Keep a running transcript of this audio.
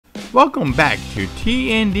Welcome back to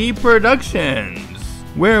T&D Productions,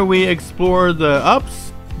 where we explore the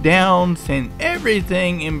ups, downs, and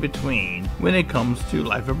everything in between when it comes to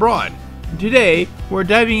life abroad. Today, we're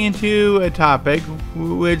diving into a topic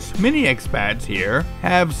which many expats here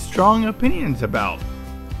have strong opinions about.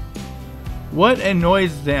 What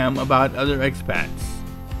annoys them about other expats?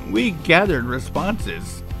 We gathered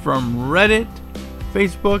responses from Reddit,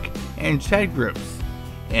 Facebook, and chat groups.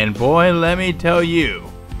 And boy, let me tell you,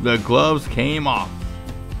 the gloves came off.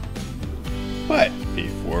 But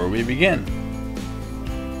before we begin,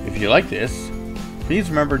 if you like this, please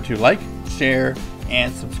remember to like, share,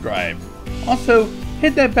 and subscribe. Also,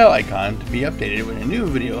 hit that bell icon to be updated when a new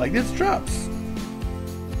video like this drops.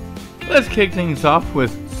 Let's kick things off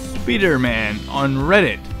with Speederman on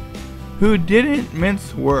Reddit, who didn't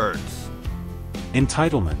mince words.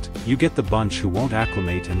 Entitlement. You get the bunch who won't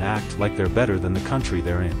acclimate and act like they're better than the country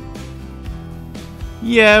they're in.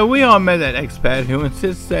 Yeah, we all met that expat who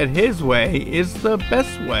insists that his way is the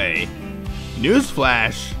best way.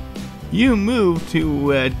 Newsflash! You moved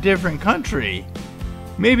to a different country.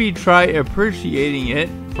 Maybe try appreciating it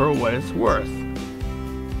for what it's worth.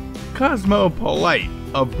 Cosmopolite,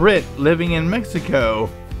 a Brit living in Mexico,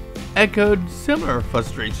 echoed similar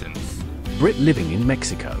frustrations. Brit living in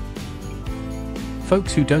Mexico.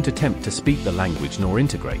 Folks who don't attempt to speak the language nor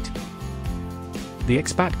integrate. The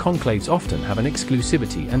expat conclaves often have an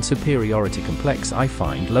exclusivity and superiority complex I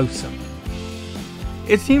find loathsome.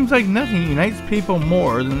 It seems like nothing unites people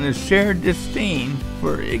more than the shared disdain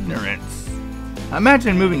for ignorance.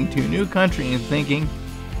 Imagine moving to a new country and thinking,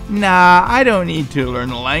 nah, I don't need to learn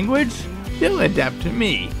the language, they'll adapt to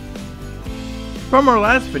me. From our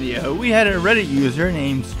last video, we had a Reddit user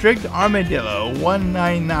named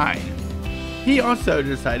StrictArmadillo199. He also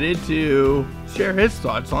decided to share his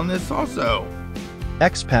thoughts on this also.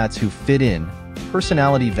 Expats who fit in,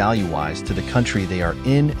 personality value-wise, to the country they are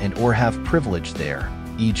in and or have privilege there,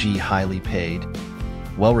 e.g. highly paid,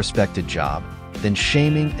 well-respected job, then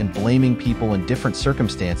shaming and blaming people in different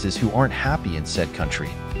circumstances who aren't happy in said country,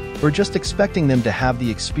 or just expecting them to have the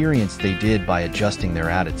experience they did by adjusting their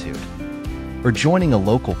attitude, or joining a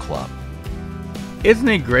local club. Isn't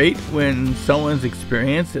it great when someone's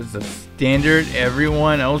experience is a standard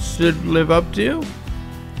everyone else should live up to?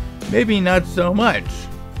 Maybe not so much.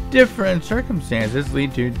 Different circumstances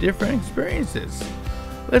lead to different experiences.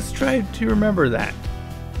 Let's try to remember that.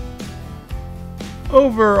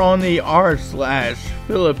 Over on the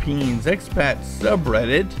r/Philippines expat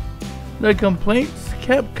subreddit, the complaints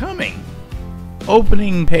kept coming.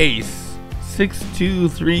 Opening Pace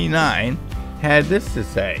 6239 had this to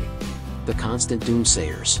say. The constant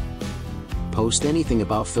doomsayers. Post anything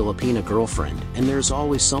about Filipina girlfriend, and there's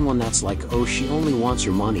always someone that's like, oh, she only wants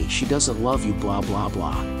your money, she doesn't love you, blah blah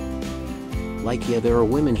blah. Like, yeah, there are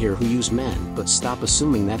women here who use men, but stop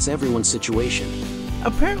assuming that's everyone's situation.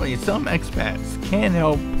 Apparently some expats can't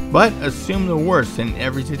help but assume the worst in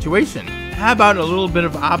every situation. How about a little bit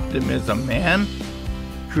of optimism, man?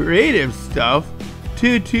 Creative Stuff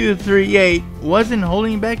 2238 wasn't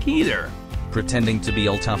holding back either. Pretending to be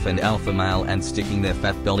all tough and alpha male and sticking their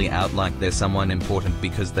fat belly out like they're someone important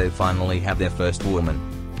because they finally have their first woman.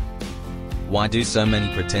 Why do so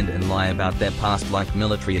many pretend and lie about their past like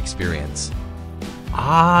military experience?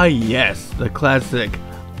 Ah yes, the classic,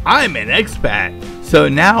 I'm an expat, so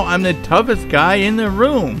now I'm the toughest guy in the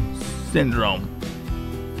room syndrome.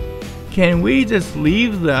 Can we just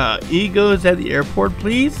leave the egos at the airport,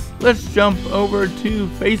 please? Let's jump over to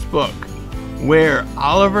Facebook, where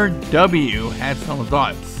Oliver W. had some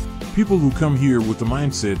thoughts. People who come here with the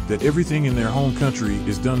mindset that everything in their home country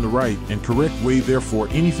is done the right and correct way, therefore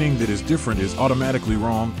anything that is different is automatically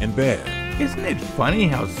wrong and bad. Isn't it funny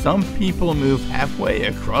how some people move halfway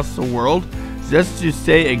across the world just to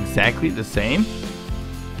stay exactly the same?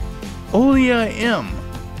 Olia M.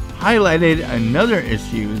 highlighted another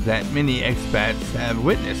issue that many expats have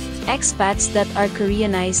witnessed. Expats that are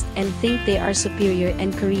Koreanized and think they are superior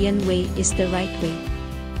and Korean way is the right way.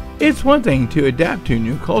 It's one thing to adapt to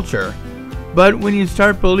new culture, but when you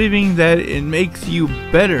start believing that it makes you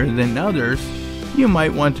better than others, you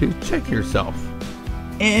might want to check yourself.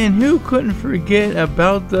 And who couldn't forget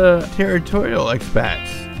about the territorial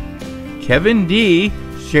expats? Kevin D.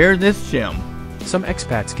 shared this gem. Some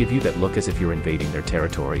expats give you that look as if you're invading their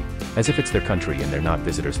territory, as if it's their country and they're not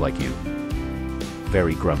visitors like you.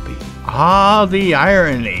 Very grumpy. Ah, the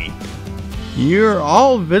irony. You're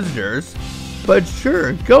all visitors, but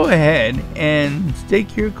sure, go ahead and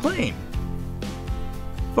stake your claim.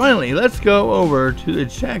 Finally, let's go over to the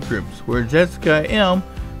chat groups where Jessica M.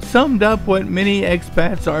 summed up what many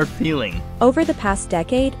expats are feeling. Over the past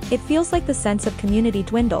decade, it feels like the sense of community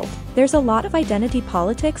dwindled. There's a lot of identity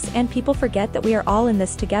politics, and people forget that we are all in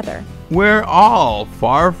this together. We're all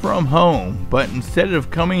far from home, but instead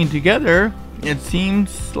of coming together, it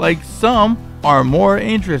seems like some are more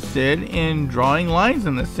interested in drawing lines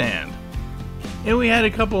in the sand. And we had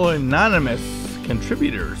a couple anonymous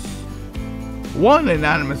contributors. One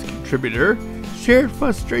anonymous contributor shared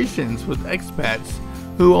frustrations with expats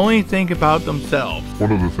who only think about themselves.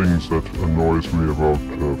 One of the things that annoys me about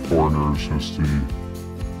foreigners is the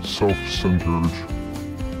self-centered,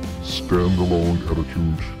 standalone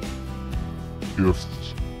attitude. If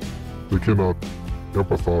they cannot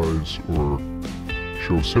empathize or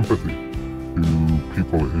show sympathy to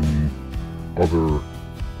people in other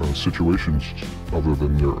situations other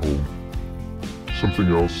than their own. Something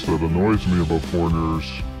else that annoys me about foreigners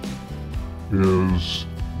is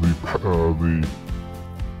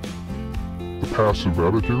the passive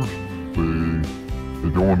attitude. They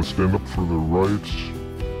don't want to stand up for their rights.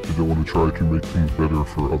 They don't want to try to make things better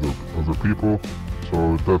for other people.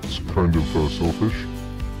 So that's kind of selfish.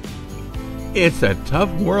 It's a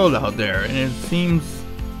tough world out there, and it seems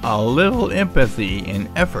a little empathy and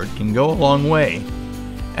effort can go a long way,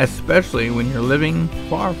 especially when you're living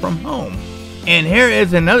far from home. And here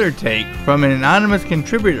is another take from an anonymous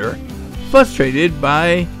contributor frustrated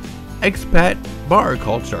by expat bar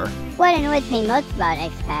culture. What annoys me most about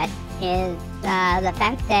expats is the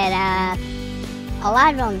fact that a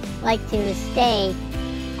lot of them like to stay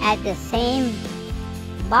at the same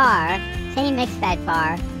bar, same expat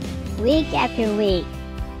bar, week after week,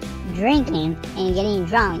 drinking and getting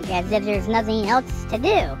drunk as if there's nothing else to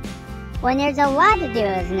do. When there's a lot to do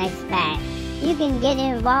as an expat, you can get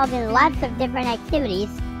involved in lots of different activities,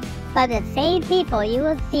 but the same people you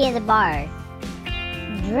will see at the bars,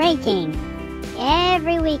 drinking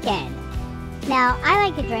every weekend. Now, I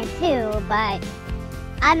like to drink too, but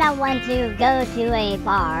I'm not one to go to a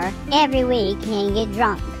bar every week and get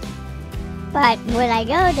drunk. But when I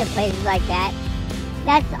go to places like that,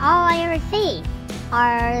 that's all I ever see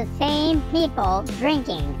are the same people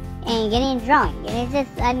drinking and getting drunk. And it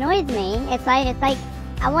just annoys me. It's like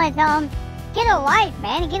I want to tell them, get a life,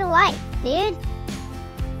 man, get a life, dude.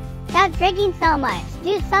 Stop drinking so much.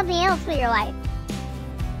 Do something else with your life.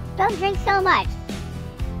 Don't drink so much.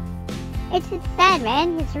 It's just sad,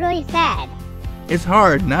 man. It's really sad. It's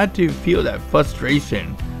hard not to feel that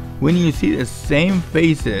frustration when you see the same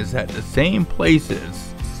faces at the same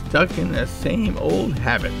places, stuck in the same old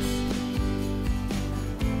habits.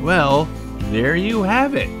 Well, there you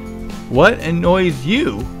have it. What annoys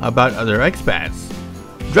you about other expats?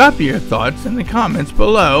 Drop your thoughts in the comments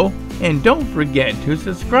below, and don't forget to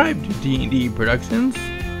subscribe to D&D Productions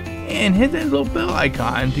and hit that little bell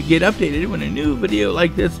icon to get updated when a new video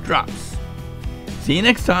like this drops. See you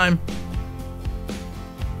next time.